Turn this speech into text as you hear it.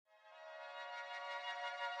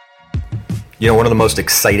One of the most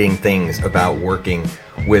exciting things about working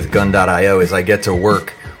with Gun.io is I get to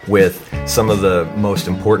work with some of the most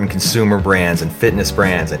important consumer brands and fitness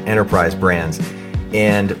brands and enterprise brands.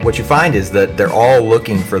 And what you find is that they're all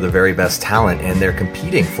looking for the very best talent and they're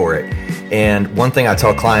competing for it. And one thing I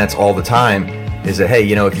tell clients all the time is that, hey,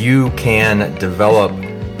 if you can develop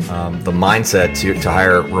the mindset to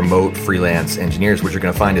hire remote freelance engineers, what you're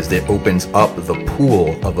going to find is that it opens up the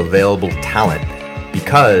pool of available talent,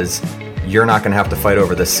 because you're not going to have to fight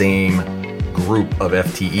over the same group of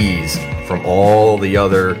FTEs from all the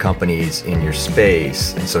other companies in your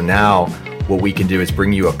space. And so now what we can do is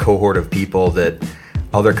bring you a cohort of people that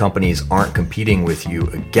other companies aren't competing with you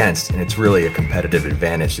against. And it's really a competitive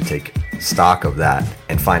advantage to take stock of that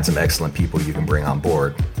and find some excellent people you can bring on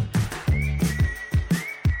board.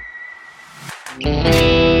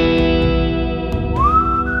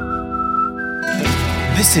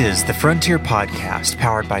 This is the Frontier Podcast,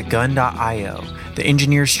 powered by Gun.io, the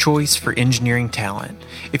engineer's choice for engineering talent.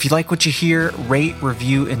 If you like what you hear, rate,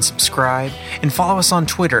 review, and subscribe, and follow us on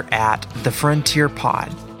Twitter at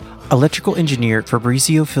TheFrontierPod. Electrical engineer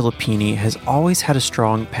Fabrizio Filippini has always had a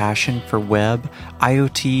strong passion for web,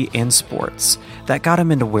 IoT, and sports. That got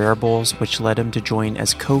him into wearables, which led him to join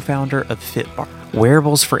as co-founder of Fitbark.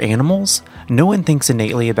 Wearables for animals? No one thinks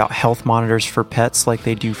innately about health monitors for pets like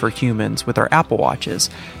they do for humans with our Apple Watches,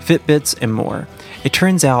 Fitbits, and more. It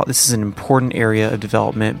turns out this is an important area of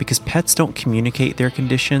development because pets don't communicate their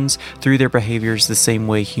conditions through their behaviors the same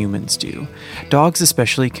way humans do. Dogs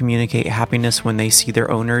especially communicate happiness when they see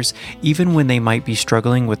their owners, even when they might be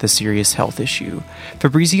struggling with a serious health issue.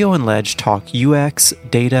 Fabrizio and Ledge talk UX,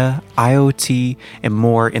 data, IoT, and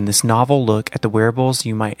more in this novel look at the wearables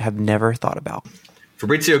you might have never thought about.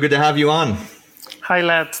 Fabrizio, good to have you on. Hi,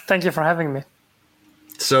 Led. Thank you for having me.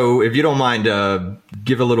 So if you don't mind,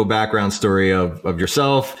 give a little background story of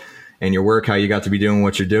yourself and your work, how you got to be doing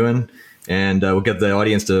what you're doing, and we'll get the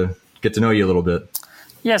audience to get to know you a little bit.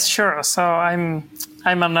 Yes, sure. So I'm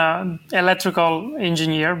an electrical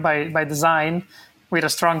engineer by design, with a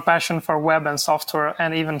strong passion for web and software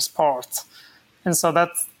and even sports. And so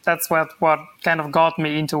that's what kind of got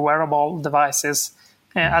me into wearable devices.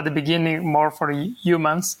 At the beginning, more for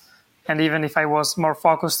humans. And even if I was more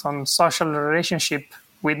focused on social relationship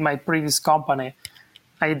with my previous company,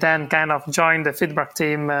 I then kind of joined the Fitbark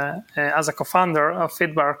team as a co-founder of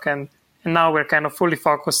Fitbark. And now we're kind of fully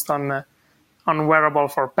focused on wearable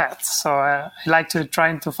for pets. So I like to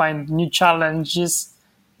try to find new challenges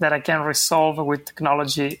that I can resolve with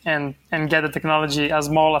technology and get the technology as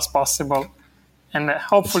small as possible, and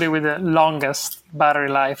hopefully with the longest battery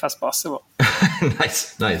life as possible.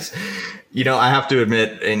 Nice. I have to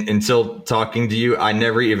admit, until talking to you, I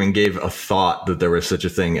never even gave a thought that there was such a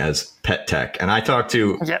thing as pet tech. And I talked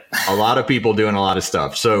to a lot of people doing a lot of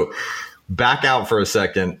stuff. So back out for a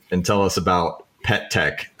second and tell us about pet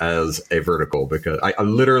tech as a vertical, because I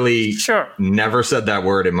literally never said that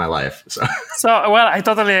word in my life. It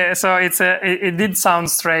did sound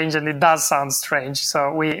strange, and it does sound strange.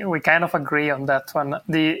 So we kind of agree on that one.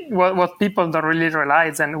 What people don't really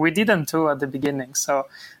realize, and we didn't do at the beginning. So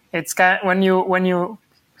it's when you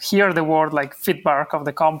hear the word like Fitbark of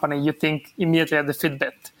the company, you think immediately at the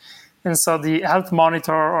Fitbit, and so the health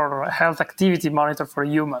monitor or health activity monitor for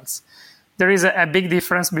humans. There is a big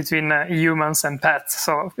difference between humans and pets.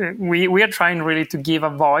 So we are trying really to give a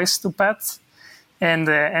voice to pets, and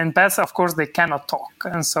pets, of course, they cannot talk.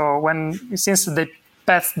 And so since the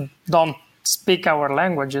pets don't speak our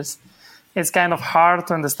languages, it's kind of hard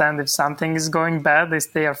to understand if something is going bad,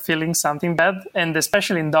 if they are feeling something bad, and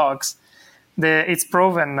especially in dogs. It's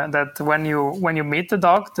proven that when you meet the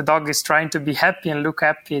dog is trying to be happy and look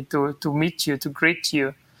happy to meet you, to greet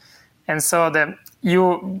you. And so that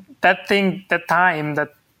time, that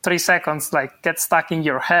 3 seconds, like gets stuck in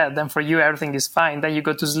your head, and for you everything is fine. Then you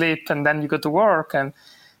go to sleep, and then you go to work, and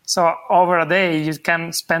so over a day you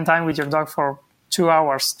can spend time with your dog for 2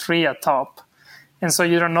 hours, 3 at top, and so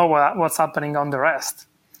you don't know what's happening on the rest.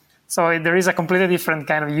 So there is a completely different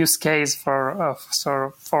kind of use case for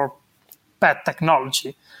pet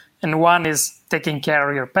technology, and one is taking care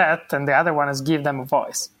of your pet, and the other one is give them a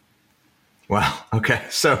voice. Wow. Okay.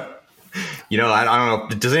 So. I don't know.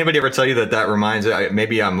 Does anybody ever tell you that reminds?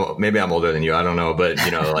 Maybe I'm older than you. I don't know, but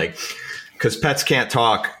because pets can't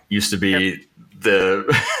talk used to be the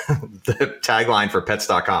tagline for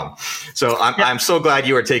Pets.com. So I'm so glad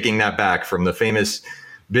you are taking that back from the famous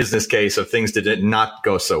business case of things that did not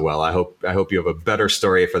go so well. I hope you have a better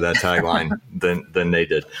story for that tagline than they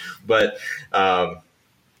did. But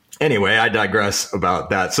anyway, I digress about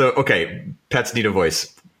that. So okay, pets need a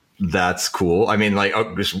voice. That's cool. I mean,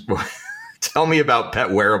 tell me about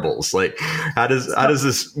pet wearables. Like, how does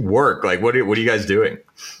this work? Like, what are you guys doing?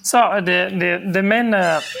 So the main,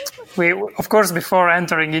 we of course before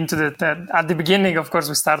entering into at the beginning, of course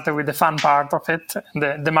we started with the fun part of it,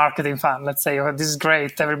 the marketing fun. Let's say, oh, this is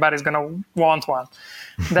great, everybody's gonna want one.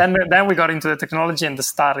 then we got into the technology and the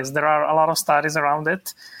studies. There are a lot of studies around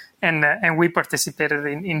it, and we participated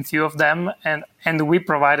in few of them, and we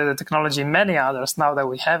provided the technology in many others now that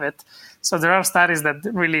we have it. So there are studies that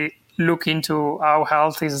really look into how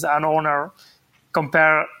healthy is an owner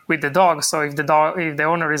compare with the dog. So if the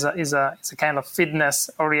owner is a kind of fitness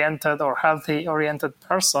oriented or healthy oriented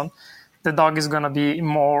person, the dog is going to be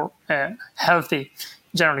more healthy,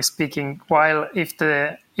 generally speaking. While if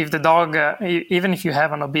the dog, even if you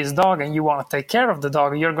have an obese dog and you want to take care of the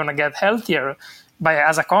dog, you're going to get healthier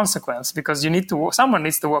as a consequence, because someone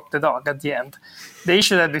needs to walk the dog at the end. The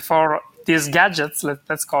issue that before these gadgets,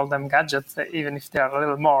 let's call them gadgets, even if they are a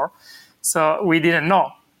little more, so we didn't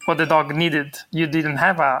know what the dog needed. You didn't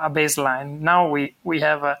have a baseline. Now we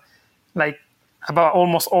have like about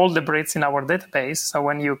almost all the breeds in our database. So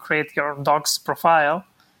when you create your dog's profile,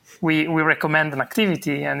 we recommend an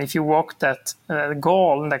activity, and if you walk that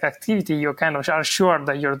goal, that activity, you kind of are sure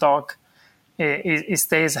that your dog it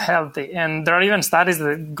stays healthy. And there are even studies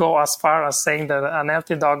that go as far as saying that an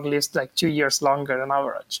healthy dog lives like 2 years longer than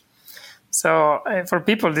average. So for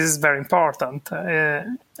people, this is very important.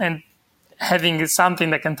 And having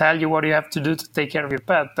something that can tell you what you have to do to take care of your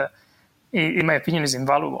pet, in my opinion, is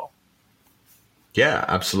invaluable. Yeah,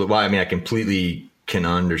 absolutely. Well, I mean, I completely can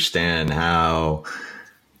understand how,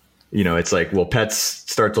 it's like, well, pets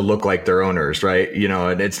start to look like their owners, right?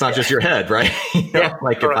 And it's not just your head, right?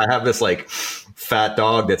 Like correct. If I have this like fat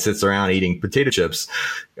dog that sits around eating potato chips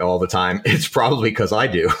all the time, it's probably because I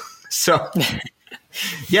do. So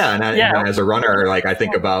yeah. And as a runner, like I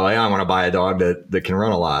think about like, I want to buy a dog that can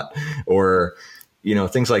run a lot, or,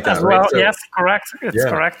 things like that. As well, right? So, yes, correct. It's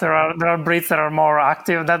correct. There are breeds that are more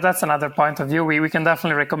active. That's another point of view. We can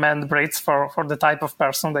definitely recommend breeds for the type of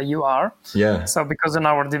person that you are. Yeah. So because in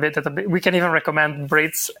our debate, we can even recommend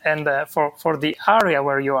breeds and for the area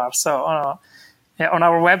where you are. So on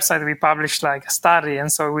our website, we publish like a study.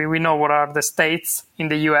 And so we know what are the states in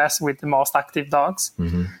the US with the most active dogs.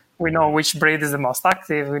 Mm-hmm. We know which breed is the most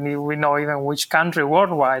active. We know even which country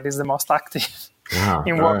worldwide is the most active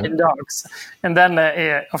in walking dogs. And then,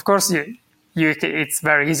 of course, it's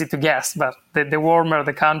very easy to guess, but the warmer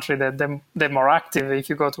the country, the more active. If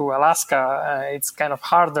you go to Alaska, it's kind of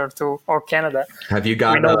harder to, or Canada. Have you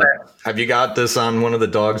got this on one of the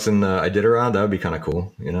dogs in Iditarod? That would be kind of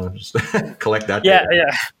cool, just collect that. Yeah,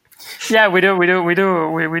 data. Yeah, we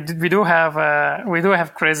do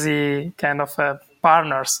have crazy kind of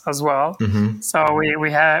partners as well. Mm-hmm. So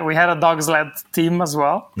we had a dog sled team as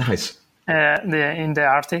well. Nice. In the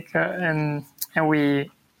Arctic, and we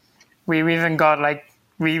even got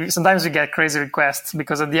sometimes we get crazy requests,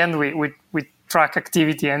 because at the end we track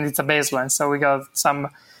activity and it's a baseline. So we got some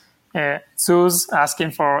zoos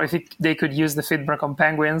asking for if they could use the feedback on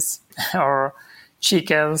penguins or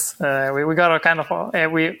chickens. We got a kind of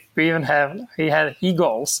we had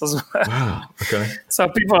eagles as well. Wow. Okay. So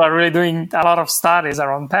people are really doing a lot of studies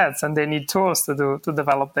around pets, and they need tools to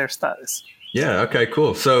develop their studies. Yeah. Okay,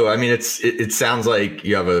 cool. So, I mean, it sounds like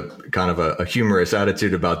you have a kind of a humorous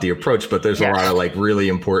attitude about the approach, but there's a lot of like really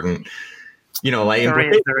important, like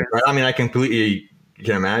implications, right? I mean, I completely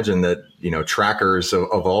can imagine that, trackers of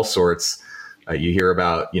all sorts, you hear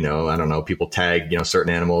about, I don't know, people tag,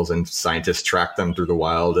 certain animals, and scientists track them through the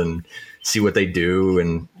wild and see what they do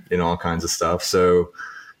and all kinds of stuff. So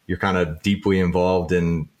you're kind of deeply involved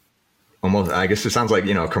in almost, I guess it sounds like,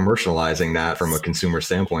 commercializing that from a consumer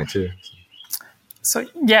standpoint too. So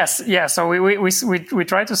yes, yeah. So we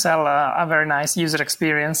try to sell a very nice user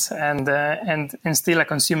experience and still a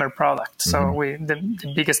consumer product. So mm-hmm.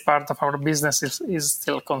 The biggest part of our business is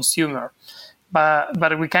still consumer,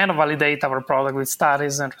 but we kind of validate our product with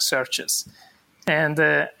studies and researches, and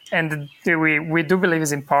we do believe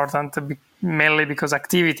it's important mainly because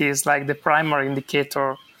activity is like the primary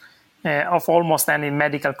indicator of almost any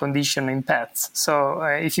medical condition in pets. So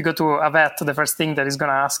if you go to a vet, the first thing that he's going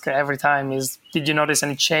to ask every time is, did you notice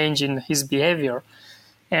any change in his behavior?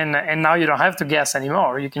 And now you don't have to guess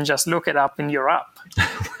anymore. You can just look it up in your app.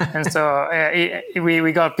 And so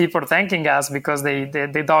we got people thanking us because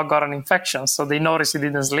the dog got an infection. So they noticed he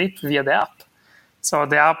didn't sleep via the app. So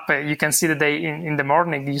the app, you can see the day in the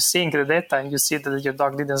morning, you sync the data and you see that your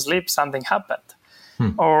dog didn't sleep, something happened.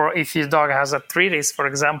 Or if your dog has arthritis, for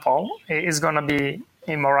example, it's going to be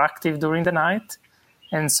more active during the night.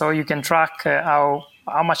 And so you can track how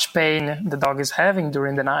how much pain the dog is having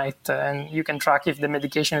during the night, and you can track if the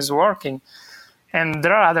medication is working. And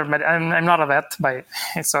there are other, I'm not a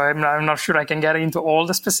vet, so I'm not sure I can get into all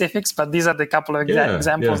the specifics, but these are the couple of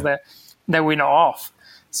examples that we know of.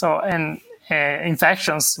 So, and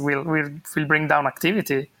infections will bring down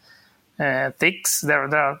activity. Ticks,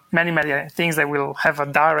 there are many things that will have a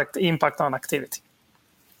direct impact on activity.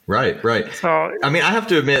 Right. So, I mean, I have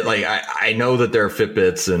to admit, like, I know that there are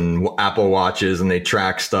Fitbits and Apple Watches and they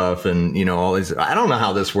track stuff and, you know, all these. I don't know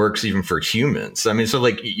how this works even for humans. I mean, so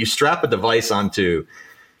like you strap a device onto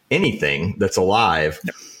anything that's alive.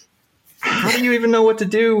 Yep. How do you even know what to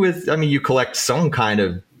do with? I mean, you collect some kind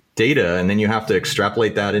of data and then you have to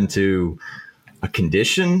extrapolate that into a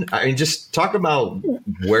condition. I mean, just talk about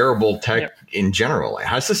wearable tech in general.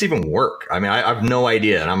 How does this even work? I mean, I have no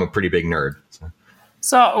idea, and I'm a pretty big nerd.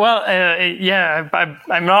 So well,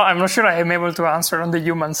 I'm not sure I am able to answer on the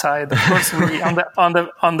human side. Of course,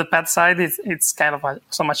 on the pet side, it's kind of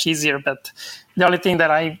so much easier. But the only thing that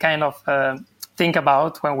I kind of think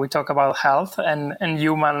about when we talk about health and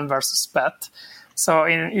human versus pet. So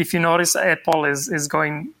if you notice, Apple is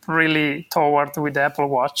going really toward with the Apple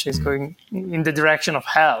Watch, is going in the direction of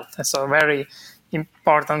health. So very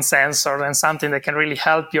important sensor and something that can really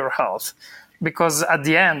help your health. Because at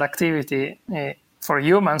the end, activity, for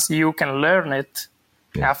humans, you can learn it.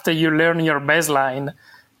 Yeah. After you learn your baseline,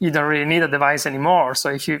 you don't really need a device anymore. So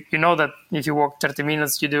if you know that if you walk 30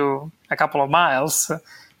 minutes, you do a couple of miles.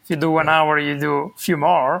 If you do 1 hour, you do a few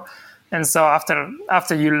more. And so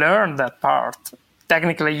after you learn that part,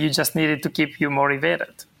 technically, you just need it to keep you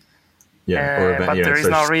motivated. Yeah, but there is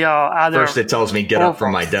no real other. First, it tells me get up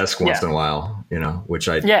from my desk once in a while, you know, which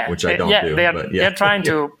I don't do. They're trying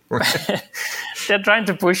to they're trying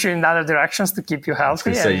to push you in other directions to keep you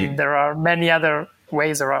healthy, and there are many other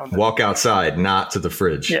ways around it. Walk outside, not to the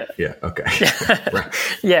fridge. Yeah. Okay. Right.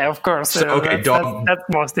 Yeah, of course. So, okay, that's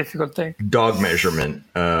the most difficult thing. Dog measurement.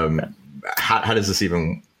 How does this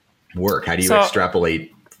even work? How do you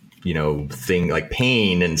extrapolate? You know, thing like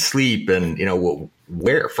pain and sleep and, you know,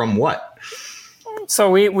 where from what?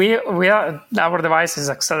 So we are, our device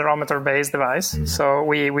is accelerometer based device. Mm-hmm. So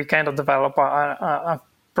we kind of develop a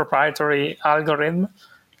proprietary algorithm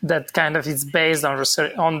that kind of is based on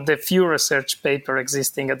research, on the few research paper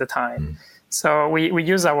existing at the time. Mm-hmm. So we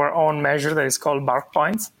use our own measure that is called bark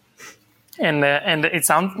points. And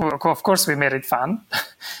of course we made it fun,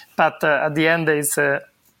 but at the end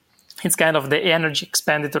it's kind of the energy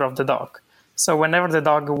expenditure of the dog. So whenever the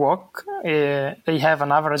dog walk, they have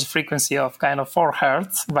an average frequency of kind of 4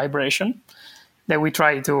 hertz vibration that we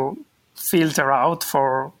try to filter out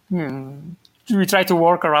for. We try to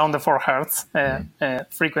work around the 4 hertz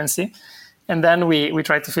frequency. And then we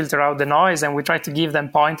try to filter out the noise, and we try to give them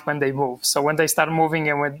point when they move. So when they start moving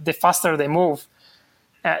and the faster they move,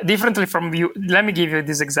 differently from you. Let me give you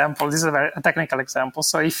this example. This is a technical example.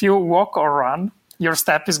 So if you walk or run, your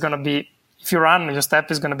step is going to be, if you run, your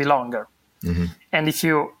step is going to be longer. Mm-hmm. And if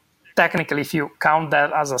you count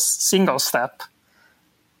that as a single step,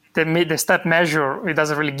 the step measure, it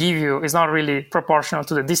doesn't really give you, it's not really proportional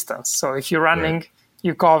to the distance. So if you're running,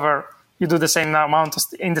 you do the same amount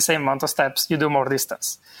in the same amount of steps, you do more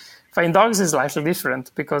distance. But in dogs, it's slightly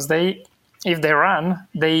different because if they run,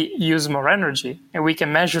 they use more energy, and we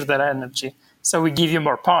can measure that energy. So we give you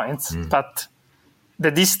more points, but the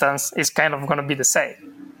distance is kind of going to be the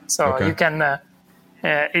same. So you can,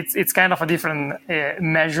 it's kind of a different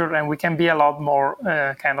measure, and we can be a lot more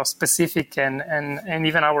kind of specific, and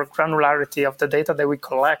even our granularity of the data that we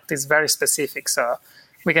collect is very specific. So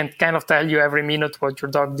we can kind of tell you every minute what your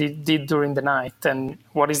dog did during the night and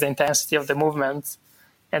what is the intensity of the movement,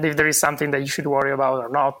 and if there is something that you should worry about or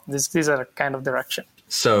not. These are kind of direction.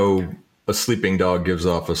 So a sleeping dog gives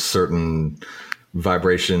off a certain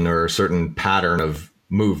vibration or a certain pattern of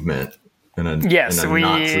movement and a not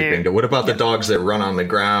sleeping dog. What about the dogs that run on the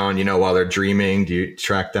ground, you know, while they're dreaming? Do you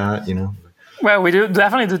track that, you know? Well, we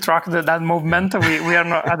definitely track that movement. We are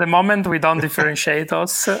not, at the moment, we don't differentiate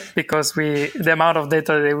those because the amount of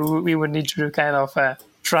data that we would need to kind of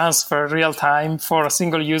transfer real time for a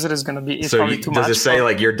single user is going to be probably too much. Does it say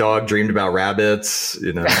like your dog dreamed about rabbits?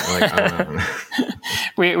 You know, like, I don't know.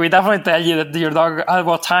 we definitely tell you that your dog, at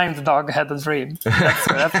what time the dog had a dream.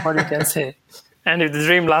 That's what you can say. And if the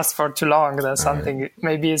dream lasts for too long, that's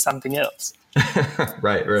maybe it's something else.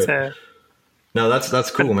 Right. So, no,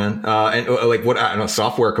 that's cool, man. And like what, I don't know,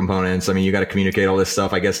 software components. I mean, you got to communicate all this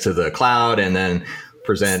stuff, I guess, to the cloud and then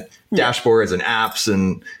present dashboards and apps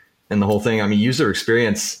and the whole thing. I mean, user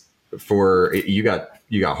experience for you got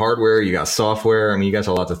hardware, you got software. I mean, you guys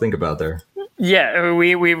have a lot to think about there. Yeah,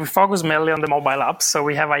 we focus mainly on the mobile apps. So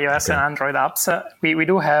we have iOS and Android apps. We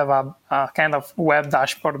do have a kind of web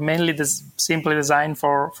dashboard, mainly simply designed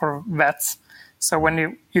for vets. So when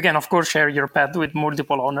you can, of course, share your pet with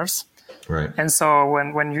multiple owners. Right. And so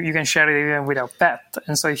when you can share it even with a pet.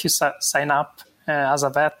 And so if you sign up as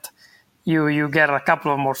a vet, you get a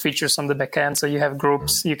couple of more features on the back end. So you have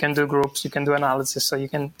groups, you can do groups, you can do analysis. So you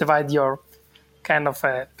can divide your kind of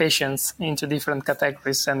patients into different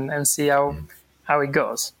categories and see how it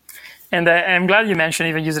goes. And I'm glad you mentioned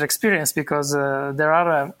even user experience, because there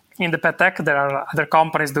are in the pet tech there are other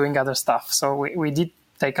companies doing other stuff. So we did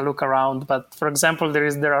take a look around. But for example,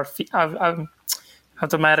 there are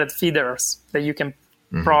automated feeders that you can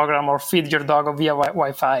program or feed your dog via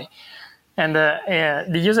Wi-Fi. And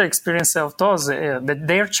the user experience of those,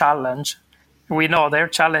 their challenge, we know their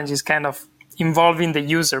challenge is kind of involving the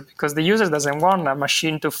user, because the user doesn't want a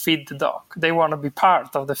machine to feed the dog. They want to be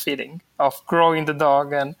part of the feeding, of growing the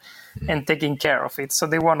dog and taking care of it. So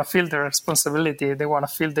they want to feel the responsibility. They want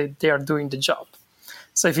to feel that they are doing the job.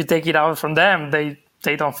 So if you take it out from them, they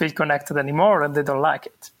don't feel connected anymore and they don't like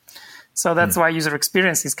it. So that's why user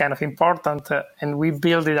experience is kind of important. And we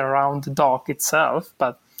build it around the dog itself.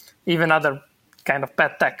 But even other kind of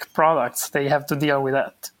pet tech products, they have to deal with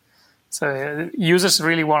that. So users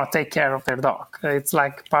really want to take care of their dog. It's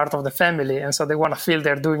like part of the family, and so they want to feel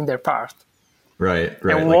they're doing their part. Right.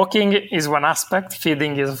 And walking is one aspect.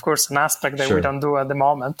 Feeding is, of course, an aspect that we don't do at the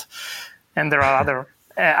moment. And there are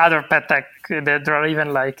other pet tech. There are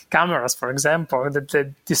even like cameras, for example,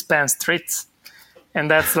 that dispense treats.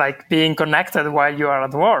 And that's like being connected while you are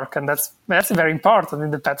at work. And that's very important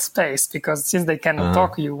in the pet space, because since they cannot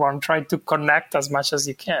talk, you want to try to connect as much as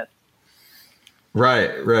you can. Right.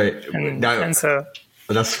 And so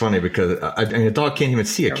that's funny, because a dog can't even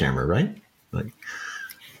see a camera, right?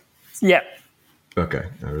 Yeah. Okay,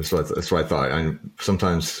 that's what I thought.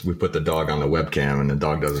 Sometimes we put the dog on the webcam, and the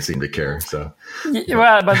dog doesn't seem to care. So,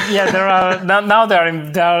 well, but yeah, there are now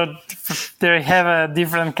they have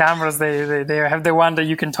different cameras. They have the one that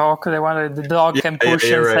you can talk, the one that the dog can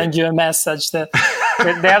push and send you a message. They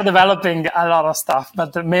are developing a lot of stuff,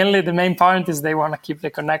 but the main point is they want to keep the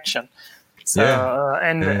connection. So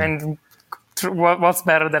and what's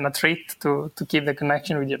better than a treat to keep the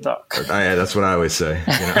connection with your dog? That's what I always say.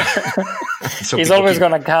 So he's always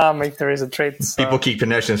going to come if there is a treat. So. People keep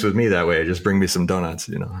connections with me that way. Just bring me some donuts,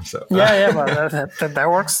 So but that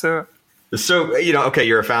works too. So okay,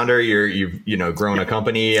 you're a founder. You've grown a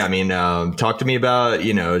company. I mean, talk to me about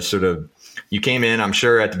sort of. You came in. I'm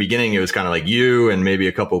sure at the beginning it was kind of like you and maybe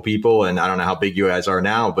a couple of people, and I don't know how big you guys are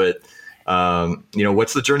now, but.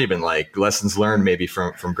 What's the journey been like? Lessons learned maybe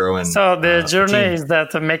from growing. So the journey is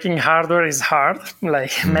that making hardware is hard,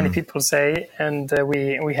 like many people say, and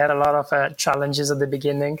we had a lot of challenges at the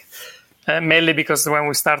beginning, mainly because when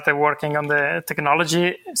we started working on the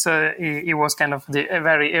technology, so it was kind of the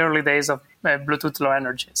very early days of Bluetooth Low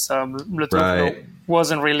Energy. So Bluetooth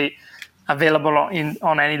wasn't really available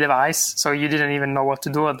on any device, so you didn't even know what to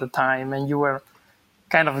do at the time, and you were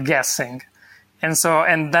kind of guessing.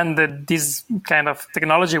 And then this kind of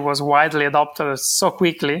technology was widely adopted so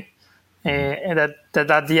quickly that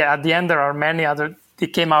at the end there are many other.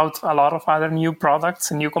 It came out a lot of other new products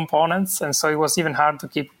and new components, and so it was even hard to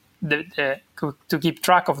keep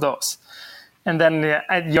track of those. And then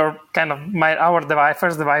our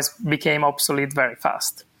first device became obsolete very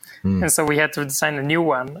fast, and so we had to design a new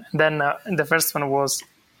one. And then the first one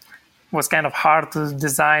was kind of hard to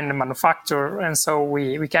design and manufacture. And so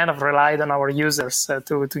we kind of relied on our users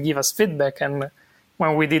to give us feedback. And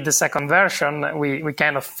when we did the second version, we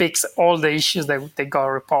kind of fixed all the issues that they got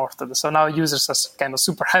reported. So now users are kind of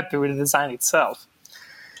super happy with the design itself.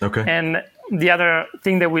 Okay. And the other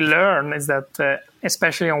thing that we learn is that,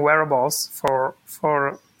 especially on wearables, for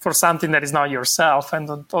something that is not yourself, and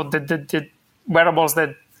or the wearables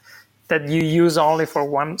that you use only for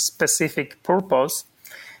one specific purpose,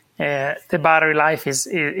 the battery life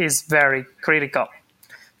is very critical.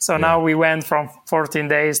 So now we went from 14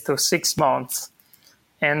 days to 6 months.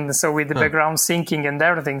 And so with the background syncing and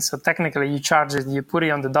everything, so technically you charge it, you put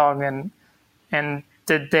it on the dog, and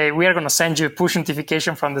we are going to send you a push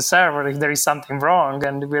notification from the server if there is something wrong,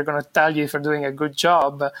 and we're going to tell you if you're doing a good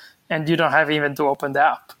job, and you don't have even to open the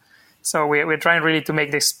app. So we're trying really to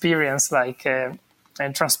make the experience like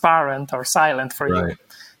transparent or silent for you.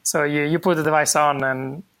 So you put the device on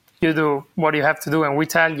and you do what you have to do, and we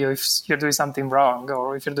tell you if you're doing something wrong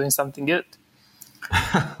or if you're doing something good.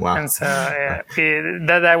 Wow! And so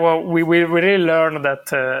we really learned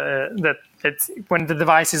that it's, when the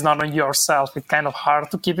device is not on yourself, it's kind of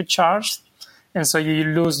hard to keep it charged, And so you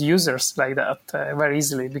lose users like that very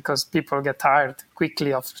easily because people get tired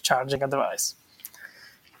quickly of charging a device.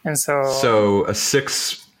 And so a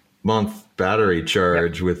 6-month battery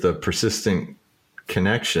charge with a persistent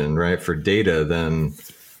connection, right, for data, then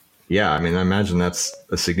yeah, I mean, I imagine that's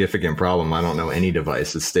a significant problem. I don't know any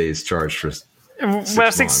device that stays charged for 6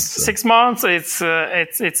 months. 6 months, it's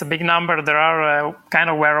a big number. There are kind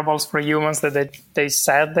of wearables for humans that they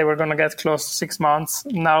said they were going to get close to 6 months.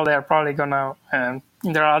 Now they're probably going to,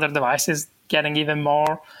 there are other devices getting even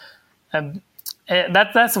more.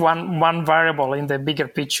 That's one variable in the bigger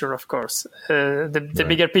picture, of course. The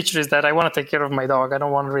bigger picture is that I want to take care of my dog. I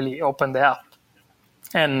don't want to really open the app.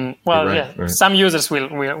 And some users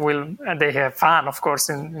will they have fun, of course,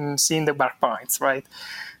 in seeing the dark points, right?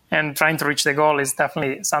 And trying to reach the goal is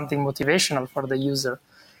definitely something motivational for the user.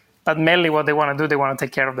 But mainly what they want to do, they want to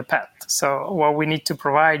take care of the pet. So what we need to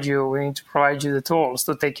provide you the tools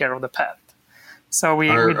to take care of the pet. So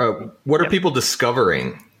what are people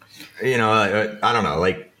discovering? You know, I don't know,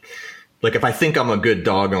 like if I think I'm a good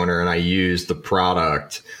dog owner and I use the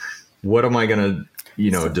product, what am I going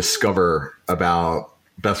to, discover about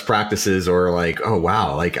best practices, or like, oh,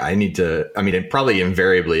 wow, like it probably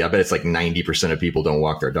invariably, I bet it's like 90% of people don't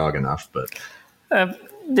walk their dog enough, but. More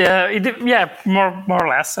or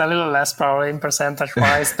less, a little less probably in percentage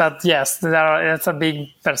wise, but yes, it's a big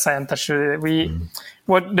percentage.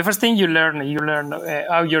 The first thing you learn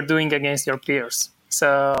how you're doing against your peers.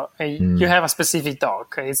 So you have a specific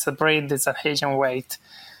dog. It's a breed, it's an age and weight.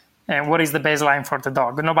 And what is the baseline for the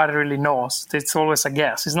dog? Nobody really knows. It's always a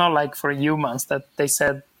guess. It's not like for humans that they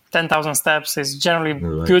said 10,000 steps is generally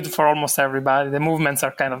good for almost everybody. The movements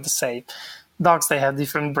are kind of the same. Dogs, they have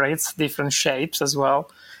different breeds, different shapes as well.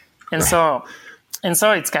 And so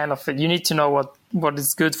it's kind of, you need to know what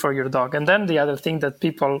is good for your dog. And then the other thing that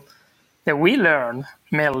we learn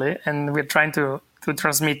mainly, and we're trying to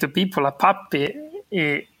transmit to people, a puppy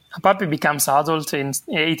becomes adult in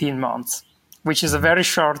 18 months. Which is a very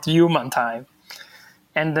short human time,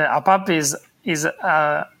 and a puppy is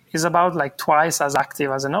about like twice as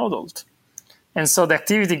active as an adult, and so the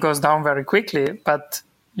activity goes down very quickly. But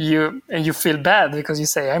you feel bad because you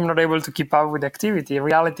say, I'm not able to keep up with the activity. The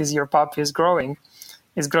reality is your puppy is growing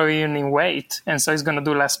in weight, and so it's going to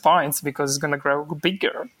do less points because it's going to grow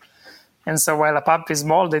bigger. And so while a puppy is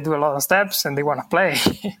small, they do a lot of steps and they want to play.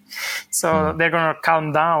 So they're going to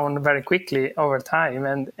calm down very quickly over time.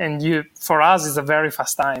 And for us, it's a very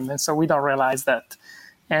fast time. And so we don't realize that.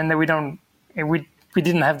 And we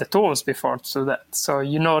didn't have the tools before to do that. So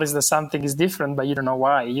you notice that something is different, but you don't know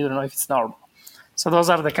why. You don't know if it's normal. So those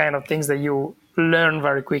are the kind of things that you learn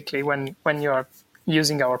very quickly when you are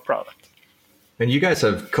using our product. And you guys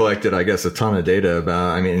have collected, I guess, a ton of data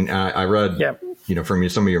about, I read... Yeah. From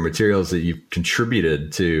some of your materials that you've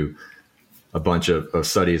contributed to a bunch of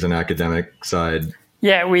studies and academic side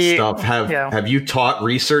stuff. Have you taught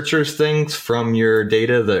researchers things from your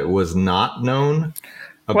data that was not known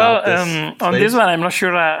about this on this one, I'm not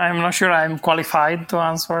sure I'm qualified to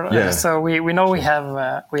answer. Yeah. So we know we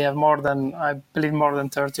have more than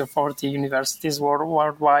 30 or 40 universities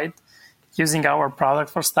worldwide using our product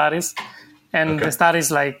for studies, and the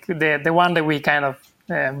studies like the one that we kind of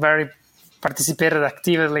very participated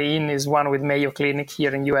actively in is one with Mayo Clinic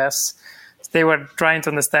here in US. They were trying to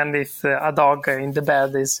understand if a dog in the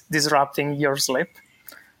bed is disrupting your sleep.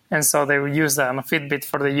 And so they would use a Fitbit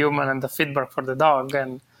for the human and the Fitbit for the dog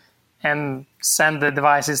and send the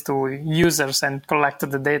devices to users and collected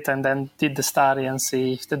the data and then did the study and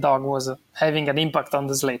see if the dog was having an impact on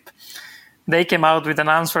the sleep. They came out with an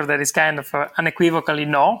answer that is kind of unequivocally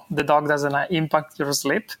no, the dog doesn't impact your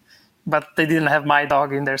sleep. But they didn't have my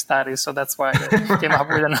dog in their study, so that's why they came up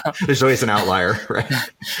with an. There's always an outlier, right?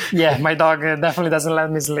 Yeah, my dog definitely doesn't let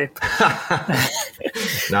me sleep.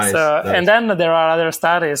 Nice. And then there are other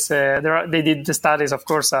studies. They did the studies, of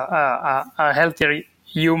course. A healthier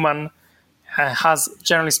human has,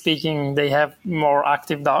 generally speaking, they have more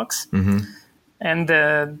active dogs. Mm-hmm. And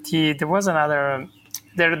there was another.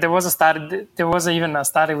 There was a study. There was even a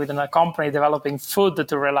study within a company developing food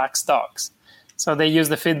to relax dogs. So they use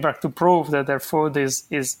the feedback to prove that their food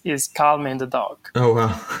is calming the dog. Oh,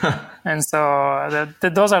 wow. And so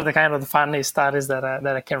those are the kind of funny studies that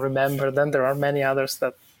I can remember. Then there are many others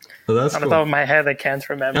that on the top of my head I can't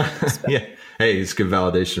remember. Yeah. Hey, it's good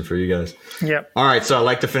validation for you guys. Yeah. All right. So I'd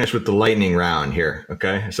like to finish with the lightning round here.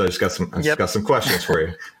 Okay. So I just got some questions for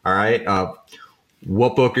you. All right.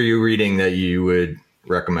 What book are you reading that you would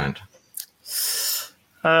recommend?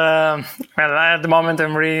 Well, at the moment,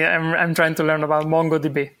 I'm trying to learn about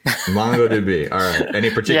MongoDB. MongoDB. All right.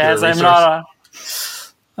 Any particular research? I'm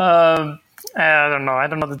not. I don't know. I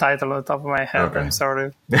don't know the title on the top of my head. Okay. I'm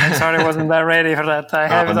sorry. I wasn't that ready for that. I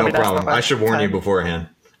have no problem. I should warn you beforehand.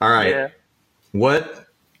 All right. Yeah. What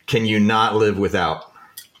can you not live without?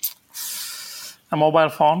 A mobile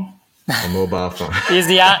phone. A mobile phone.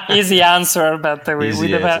 Easy answer, but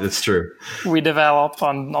it's true. We develop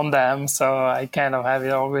on them, so I kind of have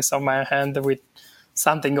it always on my hand with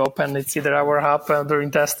something open. It's either our app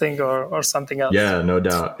during testing or something else. Yeah, no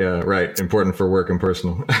doubt. Yeah, right. Important for work and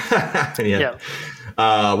personal. Yeah.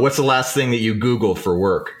 What's the last thing that you Googled for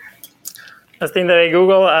work? The thing that I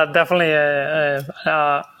Google, definitely a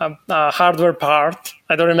hardware part.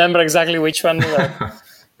 I don't remember exactly which one,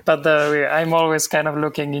 but I'm always kind of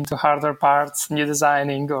looking into hardware parts, new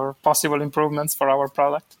designing, or possible improvements for our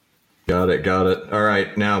product. Got it. All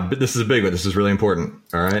right. Now, this is a big one. This is really important.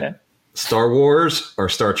 All right. Okay. Star Wars or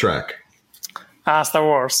Star Trek? Star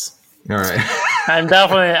Wars. All right. I'm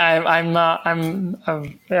definitely.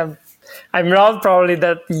 I'm not probably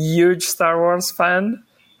that huge Star Wars fan,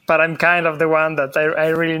 but I'm kind of the one that I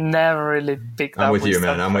really never really picked up. I'm with you,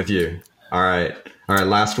 man. I'm with you. All right.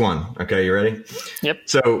 Last one. Okay, you ready? Yep.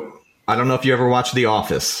 So I don't know if you ever watched The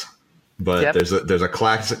Office, but there's a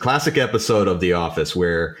classic episode of The Office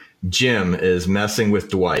where Jim is messing with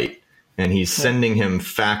Dwight. And he's sending him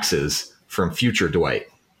faxes from future Dwight.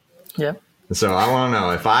 Yeah. So I want to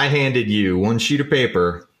know, if I handed you one sheet of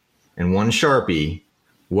paper and one Sharpie,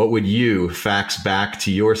 what would you fax back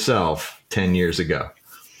to yourself 10 years ago?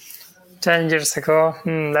 10 years ago?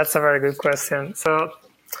 That's a very good question. So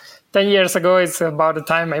 10 years ago, it's about the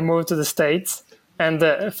time I moved to the States.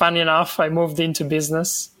 And funny enough, I moved into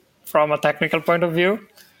business from a technical point of view.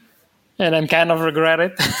 And I'm kind of regret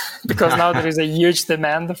it because now there is a huge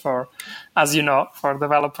demand for, as you know, for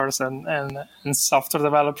developers and software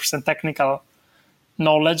developers and technical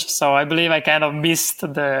knowledge. So I believe I kind of missed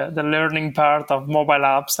the learning part of mobile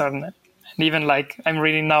apps. And even I'm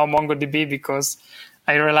reading now MongoDB because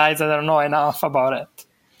I realized that I don't know enough about it.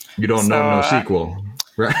 You don't know NoSQL.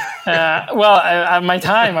 Right. At my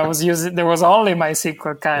time, there was only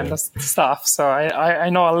MySQL kind of stuff. So I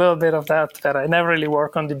know a little bit of that, but I never really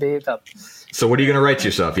work on DB. So what are you going to write to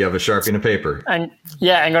yourself? You have a Sharpie and a paper. I'm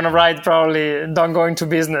going to write probably, don't go into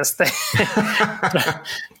business.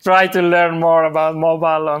 Try to learn more about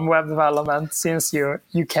mobile and web development since you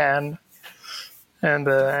can. And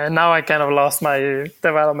now I kind of lost my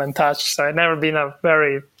development touch. So I've never been a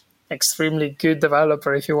very extremely good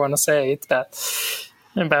developer, if you want to say it. But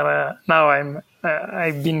now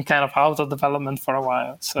I've been kind of out of development for a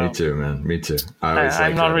while. So me too, man. Me too.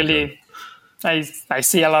 I'm not really. I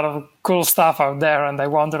see a lot of cool stuff out there, and I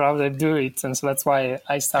wonder how they do it, and so that's why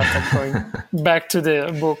I started going back to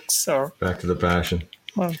the books or back to the passion.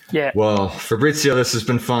 Well, yeah. Well, Fabrizio, this has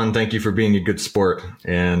been fun. Thank you for being a good sport,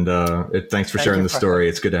 and thanks for sharing the story.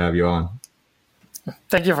 It's good to have you on.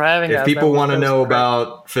 Thank you for having us. If people want to know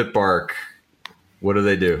about FitBark, what do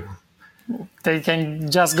they do? They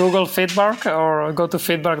can just Google FitBark or go to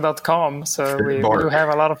fitbark.com. So we do have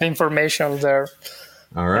a lot of information there.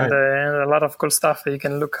 All right. And a lot of cool stuff that you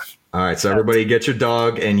can look at. All right. So everybody get your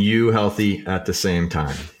dog and you healthy at the same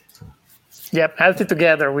time. Yep. Healthy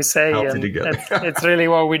together, we say. Healthy together. It's really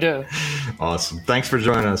what we do. Awesome. Thanks for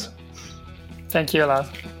joining us. Thank you a lot.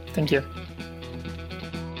 Thank you.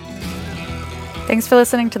 Thanks for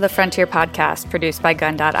listening to the Frontier Podcast produced by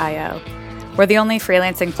Gun.io. We're the only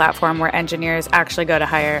freelancing platform where engineers actually go to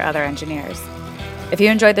hire other engineers. If you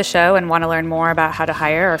enjoyed the show and want to learn more about how to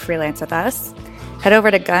hire or freelance with us, head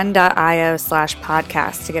over to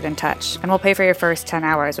gun.io/podcast to get in touch, and we'll pay for your first 10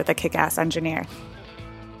 hours with a kick-ass engineer.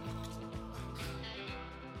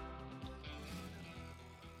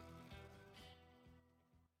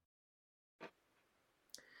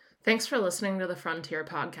 Thanks for listening to the Frontier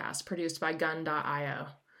Podcast produced by Gun.io.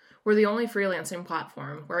 We're the only freelancing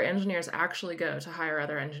platform where engineers actually go to hire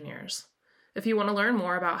other engineers. If you want to learn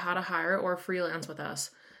more about how to hire or freelance with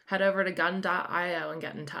us, head over to gun.io and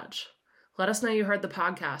get in touch. Let us know you heard the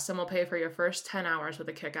podcast and we'll pay for your first 10 hours with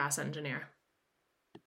a kick-ass engineer.